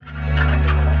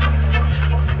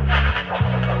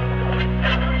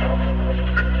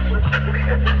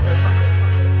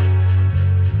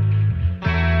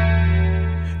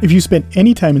If you spent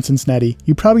any time in Cincinnati,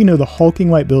 you probably know the hulking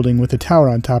white building with a tower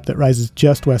on top that rises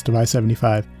just west of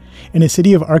I-75. In a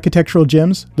city of architectural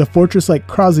gems, the fortress-like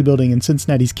Crosley Building in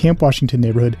Cincinnati's Camp Washington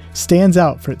neighborhood stands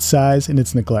out for its size and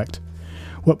its neglect.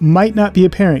 What might not be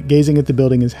apparent gazing at the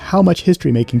building is how much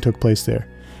history-making took place there.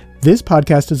 This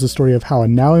podcast is a story of how a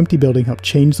now-empty building helped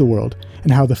change the world,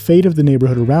 and how the fate of the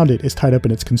neighborhood around it is tied up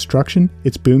in its construction,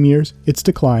 its boom years, its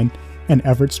decline, and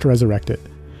efforts to resurrect it.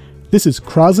 This is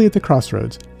Crosley at the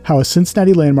Crossroads, how a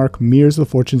Cincinnati landmark mirrors the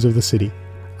fortunes of the city.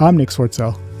 I'm Nick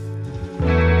Swartzel.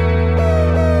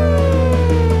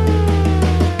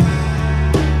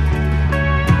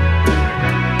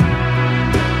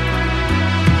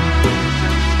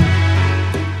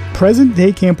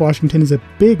 Present-day Camp Washington is a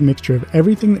big mixture of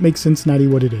everything that makes Cincinnati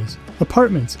what it is.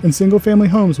 Apartments and single-family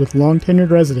homes with long-tenured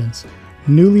residents,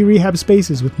 newly rehabbed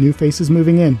spaces with new faces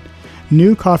moving in,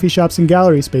 new coffee shops and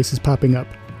gallery spaces popping up,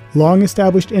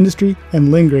 long-established industry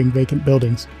and lingering vacant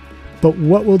buildings. But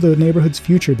what will the neighborhood's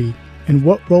future be, and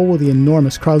what role will the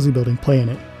enormous Crosley Building play in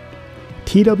it?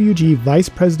 TWG Vice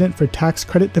President for Tax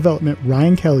Credit Development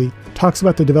Ryan Kelly talks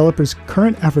about the developer's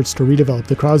current efforts to redevelop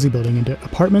the Crosley Building into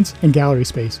apartments and gallery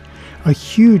space, a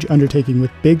huge undertaking with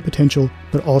big potential,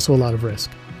 but also a lot of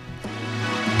risk.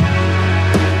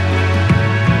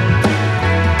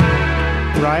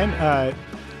 Ryan,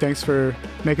 thanks for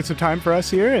making some time for us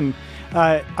here, and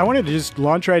I wanted to just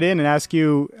launch right in and ask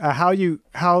you how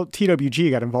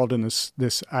TWG got involved in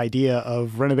this idea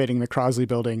of renovating the Crosley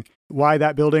Building. Why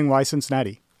that building? Why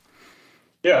Cincinnati?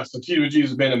 Yeah, so TWG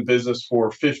has been in business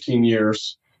for 15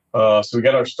 years. So we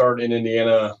got our start in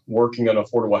Indiana working on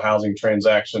affordable housing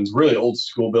transactions, really old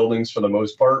school buildings for the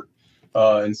most part.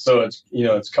 And so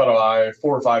it's caught our eye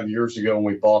 4 or 5 years ago when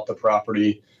we bought the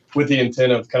property with the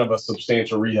intent of kind of a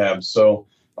substantial rehab. So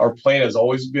our plan is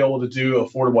always to be able to do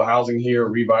affordable housing here,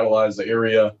 revitalize the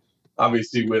area.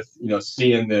 Obviously, with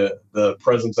seeing the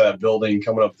presence of that building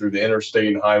coming up through the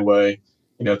interstate and highway,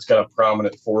 it's got a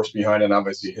prominent force behind it, and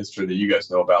obviously history that you guys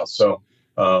know about. So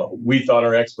we thought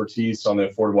our expertise on the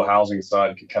affordable housing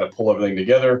side could kind of pull everything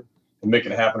together and make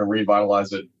it happen and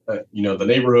revitalize it, the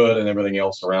neighborhood and everything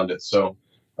else around it. So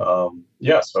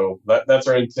so that's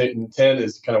our intent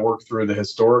is to kind of work through the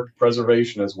historic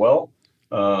preservation as well.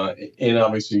 And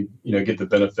obviously, get the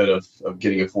benefit of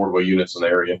getting affordable units in the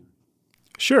area.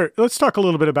 Sure. Let's talk a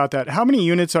little bit about that. How many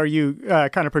units are you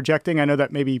kind of projecting? I know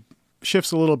that maybe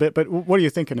shifts a little bit, but what are you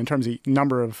thinking in terms of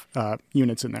number of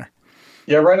units in there?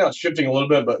 Yeah, right now it's shifting a little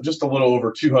bit, but just a little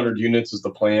over 200 units is the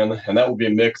plan. And that will be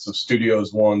a mix of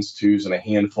studios, 1s, 2s, and a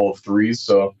handful of 3s.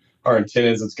 So our intent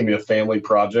is it's going to be a family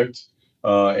project.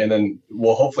 And then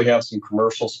we'll hopefully have some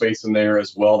commercial space in there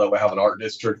as well that will have an art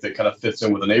district that kind of fits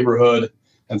in with the neighborhood.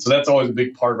 And so that's always a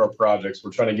big part of our projects.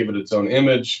 We're trying to give it its own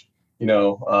image, lean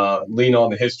on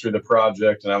the history of the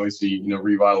project, and obviously,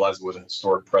 revitalize it with a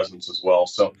historic presence as well.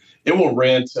 So it will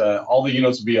rent, all the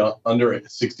units will be under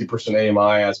 60%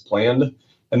 AMI as planned.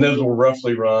 And those will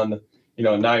roughly run,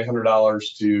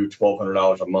 $900 to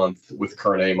 $1,200 a month with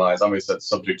current AMIs. Obviously, that's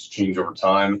subject to change over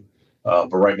time. But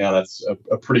right now, that's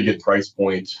a pretty good price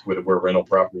point with where rental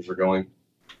properties are going.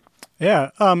 Yeah.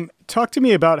 Talk to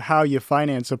me about how you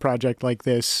finance a project like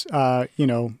this.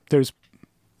 There's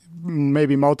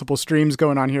maybe multiple streams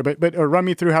going on here, but run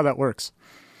me through how that works.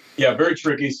 Yeah, very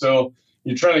tricky. So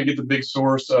you're trying to get the big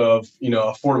source of,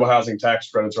 affordable housing tax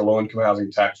credits or low-income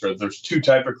housing tax credits. There's 2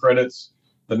 types of credits.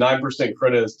 The 9%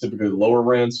 credit is typically lower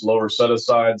rents, lower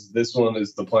set-asides. This one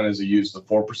is the plan is to use the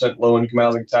 4% low-income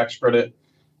housing tax credit.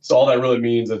 So all that really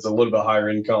means it's a little bit higher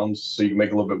incomes, so you can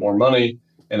make a little bit more money,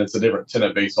 and it's a different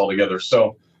tenant base altogether.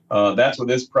 So that's what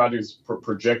this project is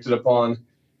projected upon.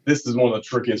 This is one of the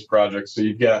trickiest projects. So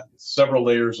you've got several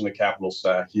layers in the capital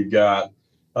stack. You've got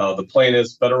the plan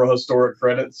is federal historic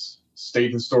credits,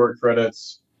 state historic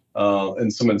credits,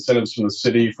 and some incentives from the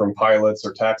city from pilots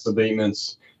or tax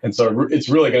abatements. And so it's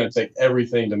really going to take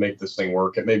everything to make this thing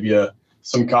work. It may be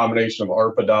some combination of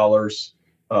ARPA dollars.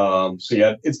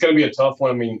 It's going to be a tough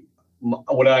one. I mean,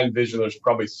 what I envision, there's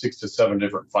probably 6 to 7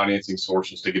 different financing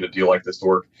sources to get a deal like this to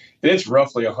work. And it's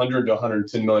roughly $100 to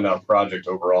 $110 million project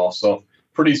overall. So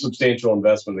pretty substantial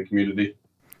investment in the community.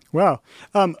 Wow.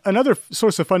 Another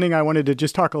source of funding I wanted to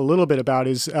just talk a little bit about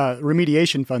is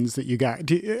remediation funds that you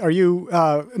got. Are you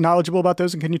knowledgeable about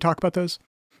those, and can you talk about those?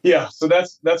 Yeah, so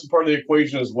that's a part of the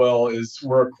equation as well, is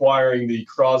we're acquiring the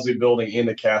Crosley Building and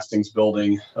the Castings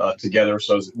Building together.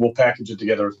 So we'll package it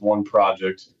together as one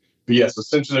project. But yes,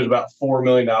 essentially there's about $4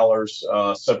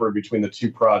 million separate between the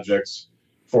 2 projects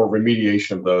for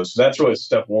remediation of those. So that's really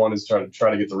step one, is try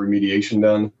to get the remediation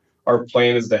done. Our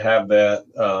plan is to have that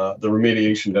the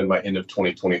remediation done by end of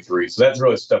 2023. So that's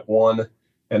really step one.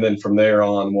 And then from there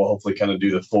on, we'll hopefully kind of do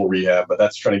the full rehab. But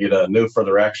that's trying to get a no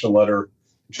further action letter,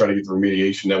 try to get the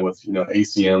remediation done with,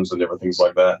 ACMs and different things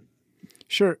like that.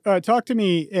 Sure. Talk to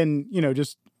me in,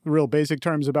 just real basic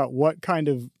terms about what kind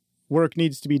of work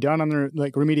needs to be done on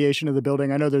the remediation of the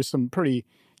building. I know there's some pretty,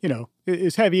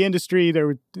 it's heavy industry. There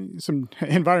were some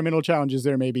environmental challenges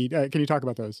there maybe. Can you talk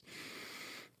about those?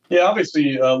 Yeah,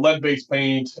 obviously lead-based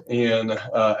paint and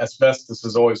asbestos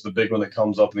is always the big one that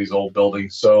comes up in these old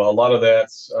buildings. So a lot of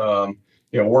that's,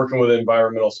 working with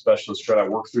environmental specialists, trying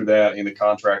to work through that and the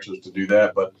contractors to do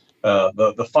that. But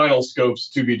the final scopes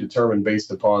to be determined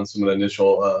based upon some of the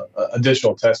initial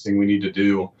additional testing we need to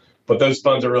do. But those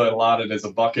funds are really allotted as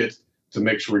a bucket to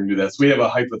make sure we can do that. So we have a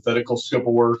hypothetical scope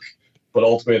of work, but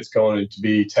ultimately it's going to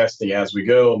be testing as we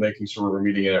go, making sure we're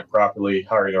remediating it properly,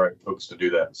 hiring the right folks to do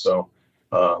that. So,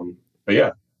 but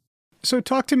yeah. So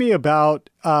talk to me about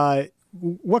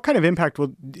what kind of impact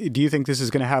do you think this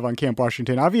is going to have on Camp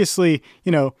Washington? Obviously,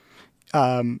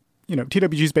 TWG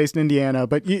is based in Indiana,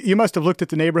 but you must have looked at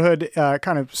the neighborhood,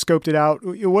 kind of scoped it out.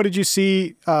 What did you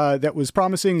see that was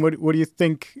promising? What do you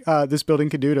think this building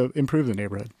could do to improve the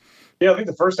neighborhood? Yeah, I think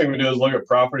the first thing we do is look at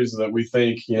properties that we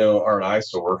think, are an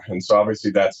eyesore. And so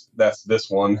obviously that's this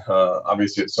one.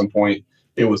 Obviously at some point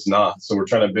it was not. So we're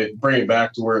trying to bring it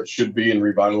back to where it should be and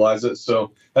revitalize it.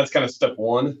 So that's kind of step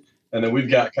one. And then we've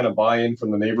got kind of buy-in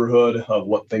from the neighborhood of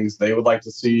what things they would like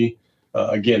to see.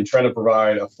 Again, trying to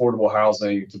provide affordable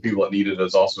housing to people that need it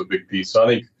is also a big piece. So I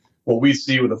think what we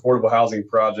see with affordable housing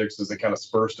projects is it kind of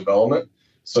spurs development.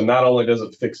 So not only does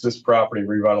it fix this property and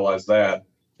revitalize that,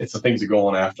 it's the things that go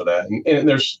on after that. And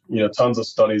there's, tons of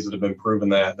studies that have been proven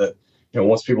that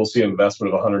once people see an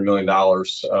investment of $100 million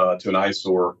to an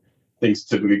eyesore, things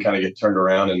typically kind of get turned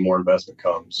around and more investment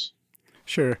comes.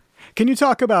 Sure. Can you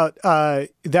talk about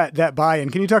that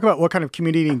buy-in? Can you talk about what kind of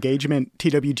community engagement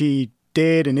TWG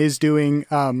did and is doing,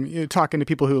 talking to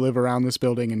people who live around this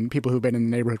building and people who've been in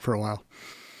the neighborhood for a while?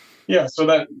 Yeah, so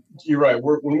that you're right.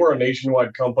 When we're a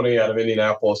nationwide company out of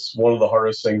Indianapolis, one of the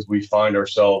hardest things we find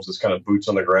ourselves is kind of boots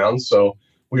on the ground. So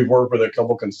we've worked with a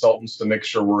couple consultants to make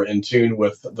sure we're in tune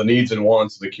with the needs and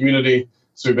wants of the community.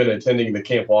 So we've been attending the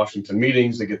Camp Washington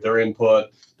meetings to get their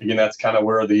input. Again, that's kind of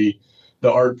where the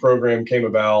art program came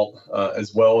about,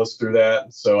 as well as through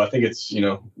that. So I think it's,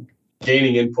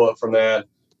 gaining input from that,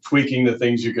 tweaking the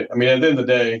things you can. I mean, at the end of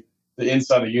the day, the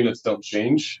inside of units don't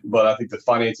change, but I think the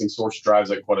financing source drives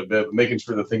that quite a bit. But making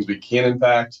sure the things we can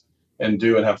impact and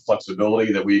do and have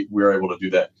flexibility that we're able to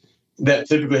do that. That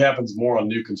typically happens more on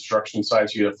new construction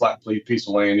sites. You get a flat piece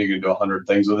of land, you can do 100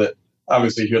 things with it.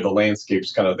 Obviously, here the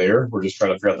landscape's kind of there. We're just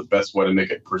trying to figure out the best way to make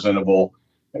it presentable,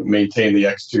 maintain the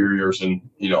exteriors and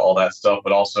all that stuff,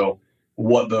 but also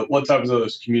what types of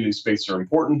those community spaces are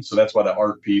important. So that's why the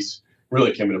art piece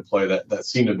really came into play. That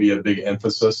seemed to be a big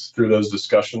emphasis through those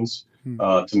discussions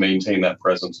to maintain that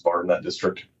presence of art in that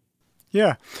district.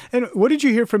 Yeah. And what did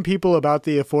you hear from people about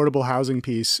the affordable housing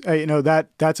piece?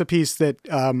 That's a piece that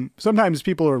sometimes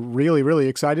people are really, really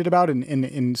excited about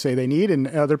and say they need. And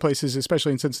other places,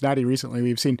 especially in Cincinnati recently,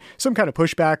 we've seen some kind of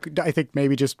pushback, I think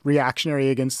maybe just reactionary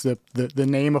against the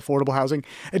name affordable housing.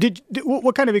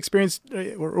 What kind of experience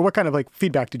or what kind of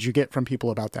feedback did you get from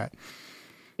people about that?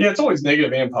 Yeah, it's always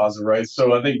negative and positive, right?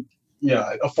 So I think,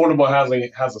 affordable housing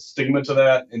has a stigma to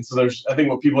that. And so I think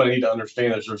what people need to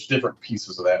understand is there's different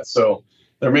pieces of that. So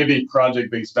there may be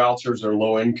project-based vouchers or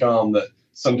low income that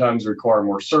sometimes require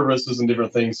more services and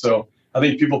different things. So I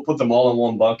think people put them all in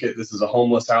one bucket. This is a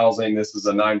homeless housing. This is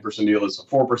a 9% deal. This is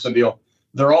a 4% deal.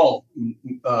 They're all,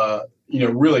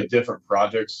 really different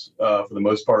projects for the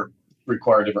most part,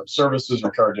 require different services,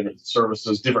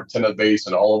 different tenant base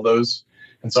and all of those.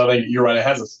 And so I think you're right, it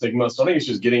has a stigma. So I think it's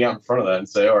just getting out in front of that and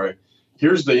say, all right,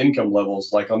 here's the income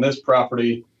levels. Like on this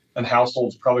property, a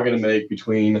household's probably going to make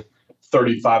between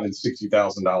 $35,000 and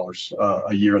 $60,000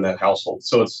 a year in that household.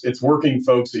 So it's working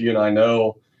folks that you and I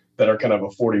know that are kind of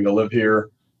affording to live here.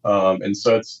 And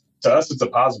so to us, it's a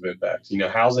positive impact.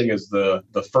 Housing is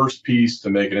the first piece to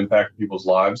make an impact in people's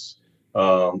lives.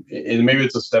 And maybe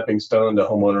it's a stepping stone to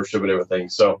home ownership and everything.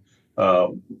 So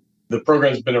the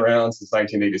program's been around since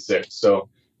 1986. So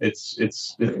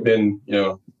it's been,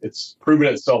 it's proven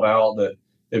itself out that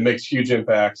it makes huge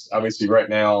impacts. Obviously right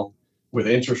now with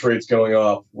interest rates going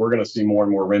up, we're going to see more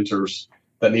and more renters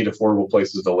that need affordable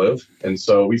places to live. And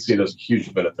so we see it as a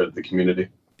huge benefit to the community.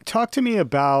 Talk to me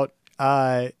about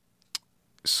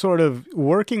sort of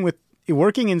working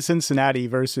in Cincinnati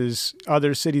versus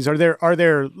other cities. Are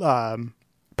there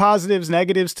positives,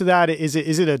 negatives to that? Is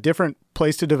it a different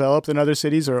place to develop than other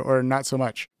cities or not so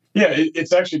much? Yeah,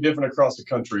 it's actually different across the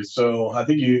country. So I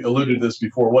think you alluded to this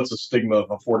before. What's the stigma of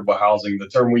affordable housing? The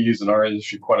term we use in our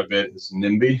industry quite a bit is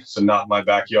NIMBY, so not my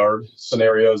backyard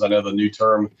scenarios. I know the new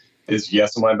term is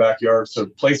yes in my backyard. So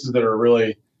places that are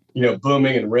really,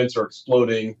 booming and rents are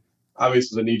exploding.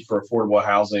 Obviously, the need for affordable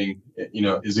housing,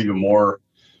 is even more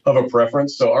of a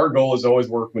preference. So our goal is always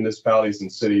work with municipalities and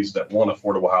cities that want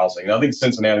affordable housing. And I think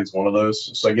Cincinnati is one of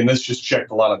those. So again, this just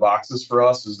checked a lot of boxes for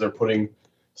us as they're putting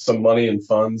some money and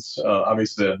funds.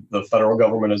 Obviously, the federal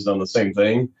government has done the same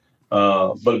thing,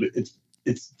 but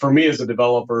it's for me as a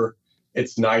developer,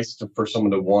 it's nice for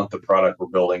someone to want the product we're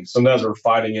building. Sometimes we're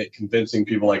fighting it, convincing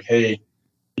people like, hey,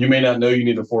 you may not know you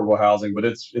need affordable housing, but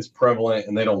it's prevalent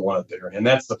and they don't want it there. And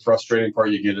that's the frustrating part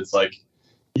you get. It's like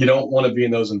you don't want to be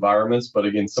in those environments, but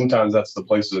again, sometimes that's the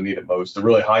places that need it most. The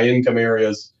really high income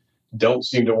areas don't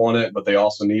seem to want it, but they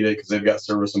also need it because they've got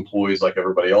service employees like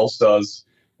everybody else does.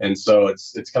 And so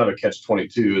it's kind of a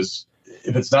catch-22 is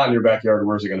if it's not in your backyard,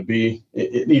 where's it going to be?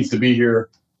 It needs to be here.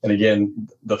 And again,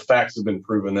 the facts have been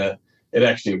proven that it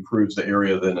actually improves the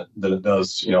area than it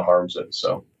does, harms it.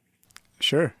 So.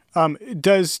 Sure.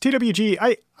 Does TWG,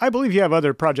 I believe you have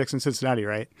other projects in Cincinnati,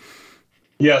 right?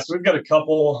 Yeah, so we've got a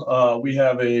couple.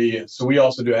 So we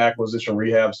also do acquisition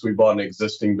rehab. So we bought an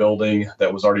existing building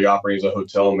that was already operating as a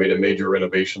hotel and made a major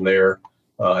renovation there.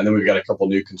 And then we've got a couple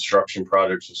new construction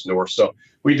projects just north. So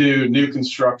we do new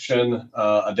construction,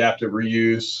 adaptive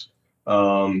reuse,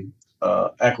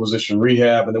 acquisition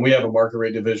rehab, and then we have a market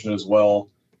rate division as well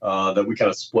that we kind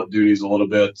of split duties a little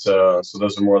bit. So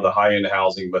those are more of the high end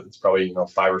housing, but it's probably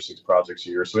 5 or 6 projects a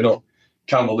year. So we don't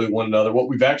convolute one another. What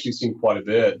we've actually seen quite a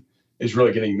bit is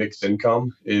really getting mixed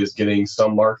income, is getting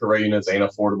some market rate units and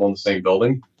affordable in the same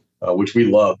building, which we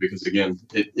love because again,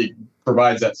 it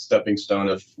provides that stepping stone.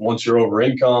 If once you're over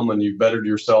income and you've bettered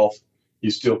yourself, you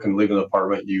still can live in an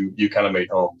apartment you kind of made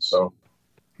home. So,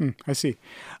 I see.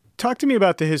 Talk to me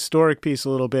about the historic piece a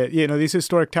little bit. These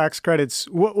historic tax credits.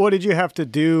 What did you have to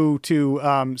do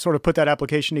to sort of put that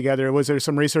application together? Was there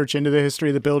some research into the history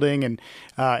of the building and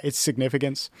its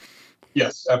significance?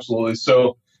 Yes, absolutely.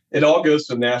 So it all goes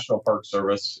to National Park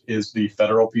Service is the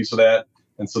federal piece of that.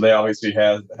 And so they obviously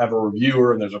have a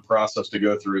reviewer and there's a process to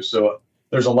go through. So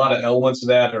there's a lot of elements of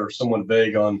that are somewhat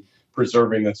vague on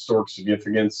preserving the historic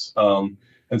significance. And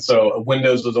so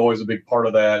windows is always a big part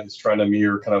of that. It's trying to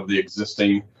mirror kind of the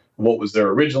existing, what was there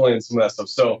originally and some of that stuff.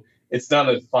 So it's not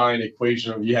a defined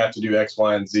equation of you have to do X,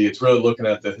 Y, and Z. It's really looking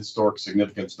at the historic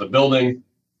significance of the building,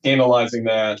 analyzing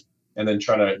that, and then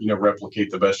trying to,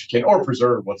 replicate the best you can or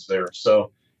preserve what's there.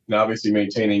 So obviously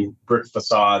maintaining brick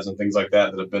facades and things like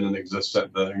that have been in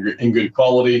existence in good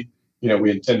quality.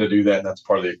 We intend to do that, and that's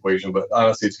part of the equation. But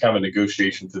honestly, it's kind of a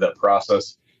negotiation through that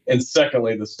process. And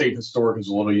secondly, the state historic is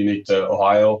a little unique to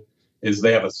Ohio, is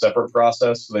they have a separate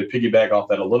process. So they piggyback off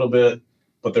that a little bit,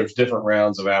 but there's different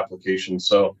rounds of applications.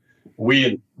 So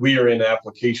we are in the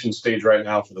application stage right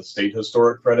now for the state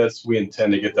historic credits. We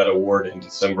intend to get that award in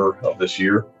December of this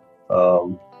year.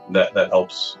 That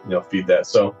helps, feed that.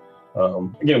 So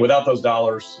again, without those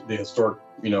dollars, the historic,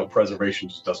 preservation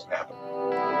just doesn't happen.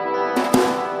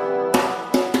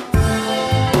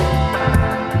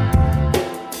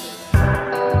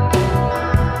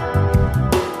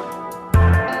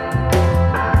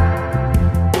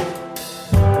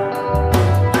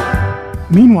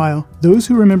 Meanwhile, those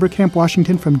who remember Camp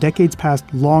Washington from decades past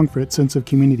long for its sense of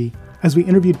community. As we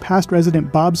interviewed past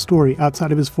resident Bob Story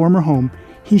outside of his former home,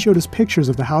 he showed us pictures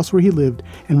of the house where he lived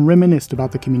and reminisced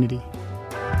about the community.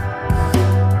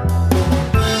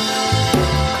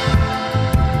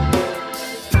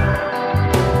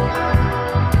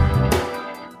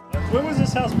 When was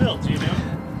this house built, do you know?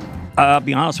 I'll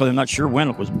be honest with you, I'm not sure when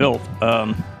it was built.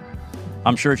 I'm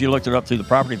sure if you looked it up through the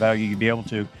property value, you'd be able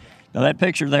to. Now, that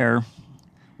picture there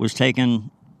was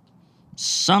taken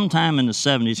sometime in the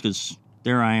 70s, because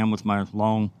there I am with my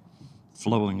long,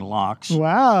 flowing locks.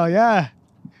 Wow, yeah.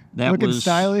 That Looking was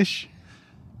stylish.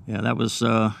 Yeah, that was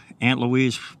Aunt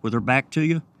Louise with her back to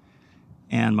you,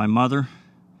 and my mother,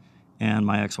 and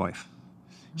my ex-wife.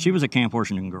 She was a Camp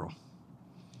Washington girl.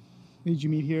 Did you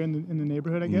meet here in the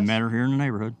neighborhood, I guess? Met her here in the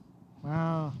neighborhood.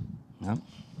 Wow. Yep.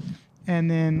 And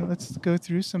then let's go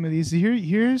through some of these.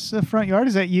 Here's the front yard.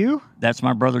 Is that you? That's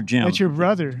my brother, Jim. That's your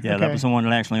brother. Yeah, okay. That was the one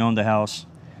that actually owned the house.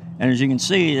 And as you can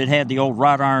see, it had the old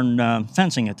wrought iron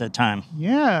fencing at that time.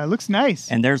 Yeah, it looks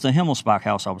nice. And there's the Himmelspach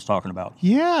house I was talking about.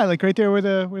 Yeah, like right there where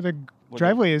the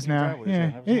driveway is now.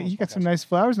 Yeah, you got some nice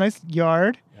flowers, nice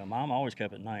yard. Yeah, Mom always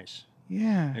kept it nice.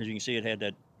 Yeah. As you can see, it had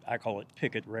that, I call it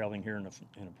picket railing here in the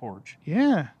porch.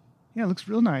 Yeah, it looks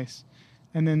real nice.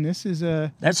 And then this is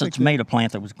a... That's a tomato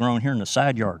plant that was grown here in the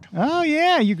side yard. Oh,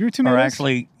 yeah, you grew tomatoes? Or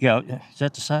actually, yeah, is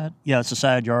that the side? Yeah, it's the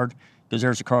side yard, because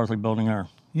there's the Crosley Building there.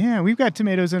 Yeah, we've got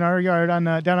tomatoes in our yard on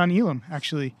down on Elam,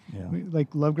 actually. Yeah. We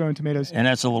love growing tomatoes. And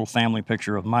that's a little family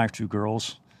picture of my two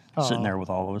girls sitting there with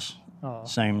all of us. Oh.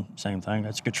 Same thing.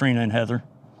 That's Katrina and Heather.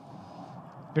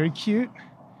 Very cute.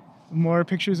 More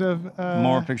pictures of...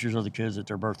 More pictures of the kids at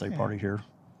their birthday party here.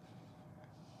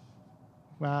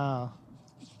 Wow.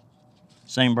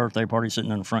 Same birthday party sitting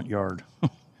in the front yard.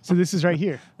 So this is right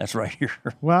here? That's right here.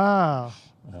 Wow.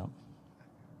 Yeah.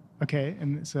 Okay,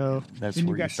 and so That's then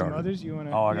where you got you started. some others you want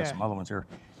to... Oh, I got some other ones here.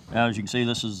 Now, as you can see,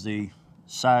 this is the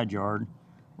side yard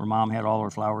where Mom had all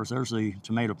her flowers. There's the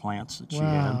tomato plants that she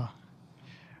had.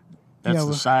 That's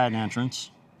the side entrance.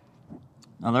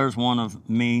 Now, there's one of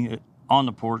me on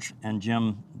the porch and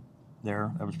Jim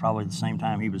there. That was probably the same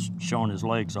time he was showing his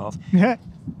legs off.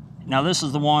 Now, this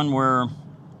is the one where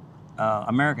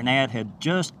American Ad had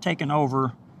just taken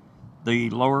over the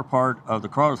lower part of the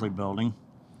Crosley Building.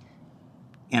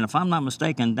 And if I'm not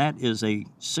mistaken, that is a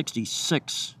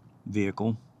 66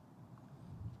 vehicle.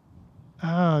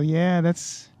 Oh, yeah,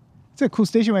 it's a cool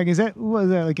station wagon. Was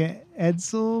that like an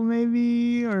Edsel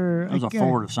maybe? Or It was a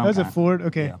Ford of some kind. That was kind. a Ford,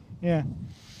 okay. Yeah.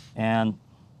 And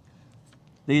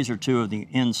these are two of the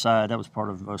inside. That was part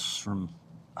of us from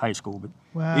high school.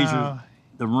 But these are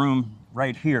the room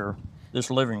right here,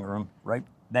 this living room, right?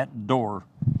 That door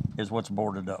is what's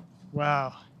boarded up.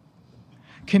 Wow.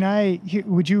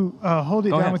 Would you hold it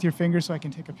Go down ahead. with your finger so I can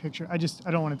take a picture? I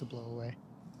don't want it to blow away.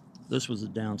 This was the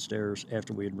downstairs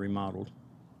after we had remodeled.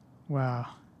 Wow.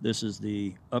 This is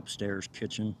the upstairs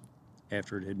kitchen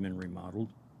after it had been remodeled.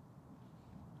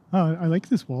 Oh, I like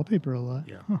this wallpaper a lot.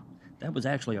 Yeah. Huh. That was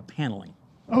actually a paneling.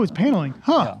 Oh, it's paneling.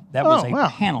 Huh. Yeah, that was wow.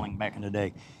 paneling back in the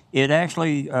day. It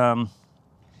actually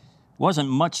wasn't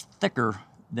much thicker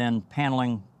than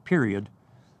paneling, period,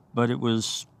 but it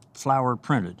was flower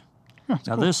printed. Oh,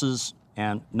 Now cool. this is,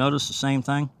 and notice the same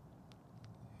thing?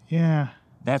 Yeah.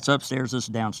 That's upstairs, this is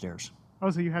downstairs.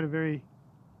 Oh, so you had a very,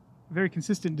 very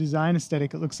consistent design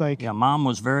aesthetic, it looks like. Yeah, Mom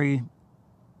was very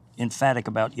emphatic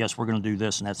about, yes, we're going to do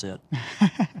this, and that's it.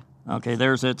 Okay,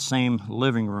 there's that same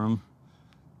living room,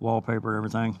 wallpaper,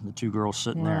 everything, the two girls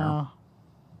sitting there.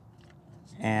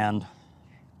 And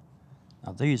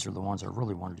now these are the ones I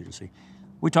really wanted you to see.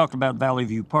 We talked about Valley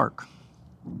View Park.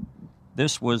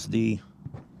 This was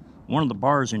one of the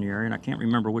bars in the area, and I can't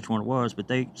remember which one it was, but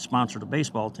they sponsored a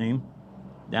baseball team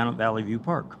down at Valley View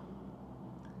Park.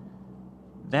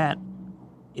 That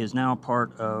is now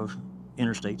part of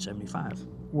Interstate 75.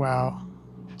 Wow.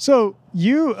 So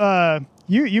you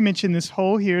mentioned this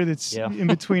hole here that's in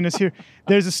between us here.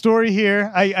 There's a story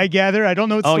here. I gather. I don't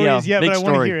know what the story is yet, but I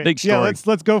want to hear it. Big story. Yeah,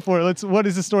 let's go for it. What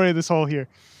is the story of this hole here?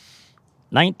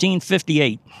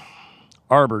 1958,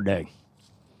 Arbor Day.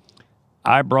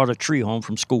 I brought a tree home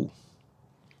from school.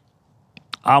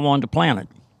 I wanted to plant it.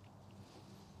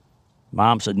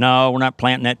 Mom said, no, we're not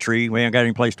planting that tree. We ain't got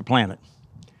any place to plant it.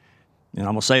 And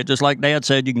I'm going to say it just like Dad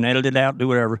said. You can edit it out, do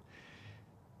whatever.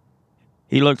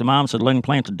 He looked at Mom and said, let him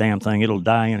plant the damn thing. It'll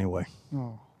die anyway.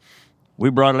 Oh. We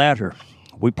brought it out here.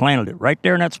 We planted it right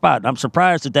there in that spot. I'm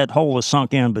surprised that hole is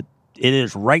sunk in, but it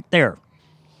is right there.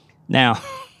 Now,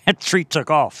 that tree took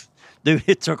off. Dude,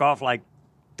 it took off like,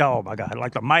 oh my God,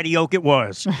 like the mighty oak it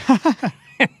was.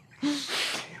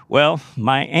 Well,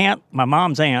 my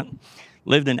mom's aunt,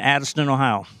 lived in Addiston,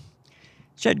 Ohio.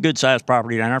 She had good-sized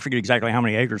property down there. I forget exactly how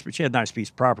many acres, but she had a nice piece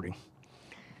of property.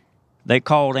 They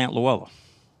called Aunt Luella.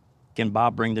 Can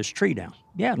Bob bring this tree down?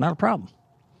 Yeah, not a problem.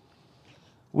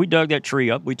 We dug that tree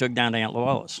up. We took it down to Aunt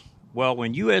Luella's. Well,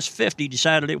 when US 50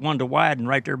 decided it wanted to widen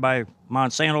right there by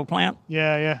Monsanto plant,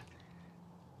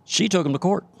 she took him to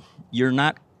court. You're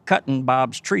not cutting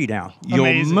Bob's tree down.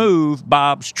 You'll move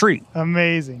Bob's tree.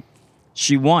 Amazing.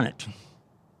 She won it.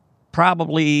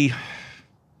 Probably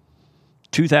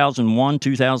 2001,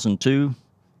 2002,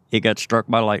 it got struck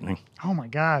by lightning. Oh my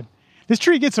God. This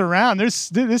tree gets around. This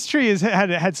tree has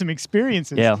had some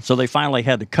experiences. Yeah, so they finally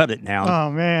had to cut it down.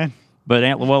 Oh man. But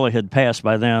Aunt Luella had passed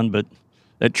by then, but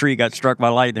that tree got struck by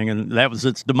lightning, and that was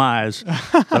its demise.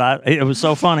 But it was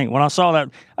so funny. When I saw that,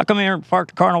 I come here and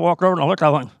parked the car, and I walked over, and I looked, I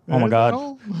went, oh my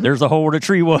God, there's the hole where the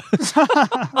tree was.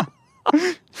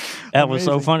 That was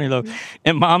so funny, though.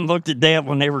 And Mom looked at Dad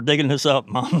when they were digging this up.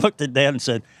 Mom looked at Dad and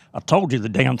said, I told you the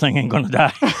damn thing ain't going to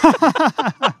die.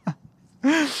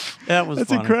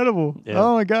 That's incredible. Yeah.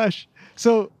 Oh, my gosh.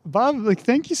 So, Bob,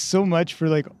 thank you so much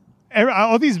for,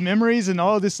 all these memories and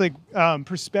all this like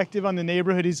perspective on the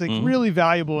neighborhood is like really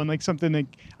valuable and like something like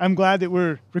I'm glad that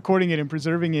we're recording it and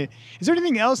preserving it. Is there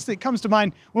anything else that comes to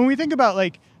mind when we think about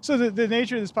like, so the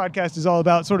nature of this podcast is all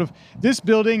about sort of this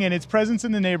building and its presence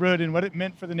in the neighborhood and what it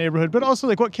meant for the neighborhood, but also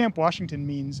like what Camp Washington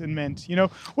means and meant, you know,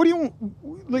 what do you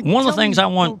like? One of the things I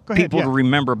want people to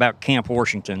remember about Camp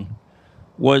Washington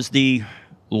was the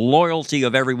loyalty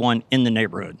of everyone in the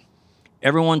neighborhood.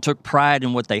 Everyone took pride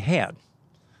in what they had.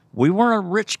 We weren't a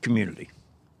rich community,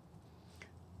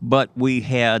 but we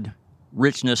had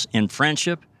richness in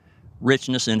friendship,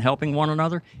 richness in helping one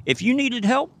another. If you needed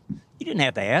help, you didn't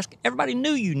have to ask. Everybody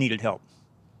knew you needed help.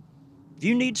 If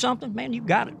you need something, man, you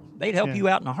got it. They'd help you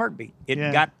out in a heartbeat. It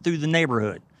got through the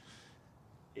neighborhood.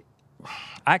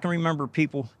 I can remember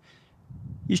people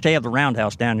used to have the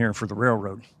roundhouse down here for the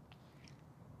railroad,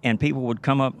 and people would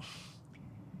come up.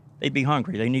 They'd be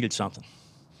hungry. They needed something.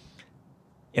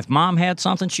 If Mom had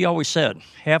something, she always said,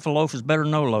 half a loaf is better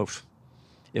than no loaf.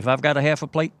 If I've got a half a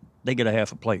plate, they get a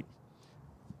half a plate.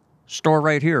 Store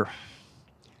right here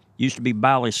used to be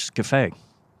Bowley's Cafe.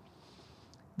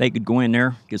 They could go in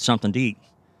there, get something to eat.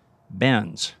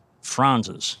 Ben's,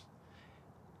 Franz's,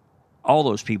 all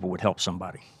those people would help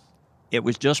somebody. It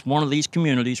was just one of these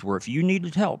communities where if you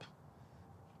needed help,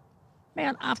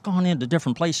 man, I've gone into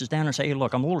different places down there and say, hey,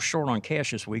 look, I'm a little short on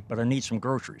cash this week, but I need some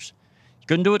groceries. You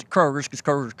couldn't do it at Kroger's because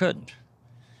Kroger's couldn't.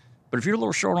 But if you're a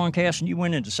little short on cash and you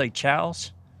went in to say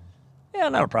Chow's, yeah,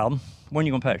 not a problem. When are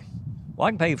you going to pay? Well,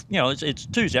 I can pay you, you know, it's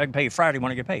Tuesday. I can pay you Friday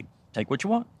when I get paid. Take what you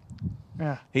want.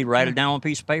 Yeah. He'd write it down on a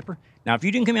piece of paper. Now, if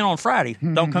you didn't come in on Friday,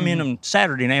 don't come in on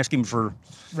Saturday and ask him for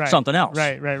something else.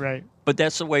 Right. But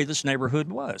that's the way this neighborhood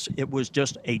was. It was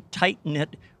just a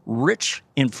tight-knit, rich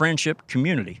in friendship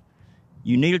community.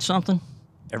 You needed something,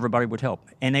 everybody would help.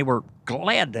 And they were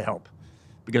glad to help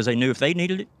because they knew if they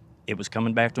needed it, it was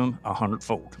coming back to them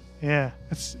 100-fold. Yeah,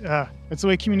 that's the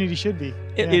way community should be.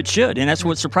 It should, and that's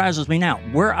what surprises me now.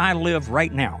 Where I live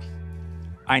right now,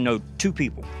 I know 2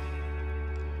 people.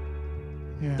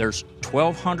 Yeah. There's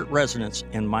 1,200 residents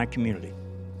in my community.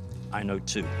 I know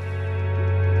 2.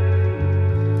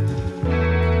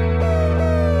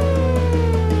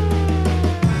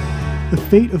 The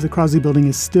fate of the Crosley Building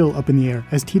is still up in the air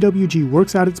as TWG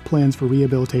works out its plans for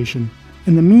rehabilitation.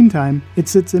 In the meantime, it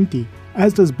sits empty,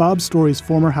 as does Bob Story's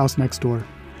former house next door.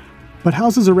 But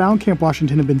houses around Camp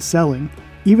Washington have been selling,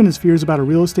 even as fears about a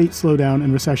real estate slowdown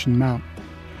and recession mount.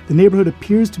 The neighborhood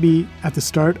appears to be at the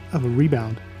start of a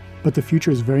rebound, but the future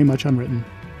is very much unwritten.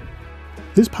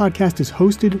 This podcast is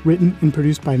hosted, written, and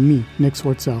produced by me, Nick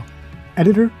Swartzell.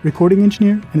 Editor, recording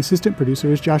engineer, and assistant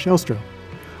producer is Josh Elstro.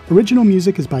 Original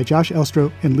music is by Josh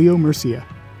Elstro and Leo Murcia.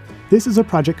 This is a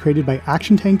project created by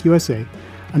Action Tank USA,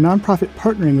 a nonprofit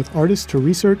partnering with artists to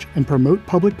research and promote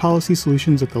public policy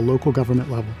solutions at the local government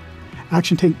level.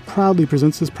 Action Tank proudly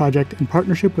presents this project in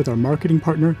partnership with our marketing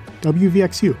partner,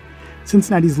 WVXU,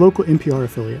 Cincinnati's local NPR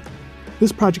affiliate.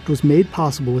 This project was made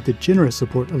possible with the generous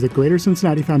support of the Greater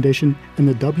Cincinnati Foundation and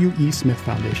the W.E. Smith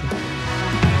Foundation.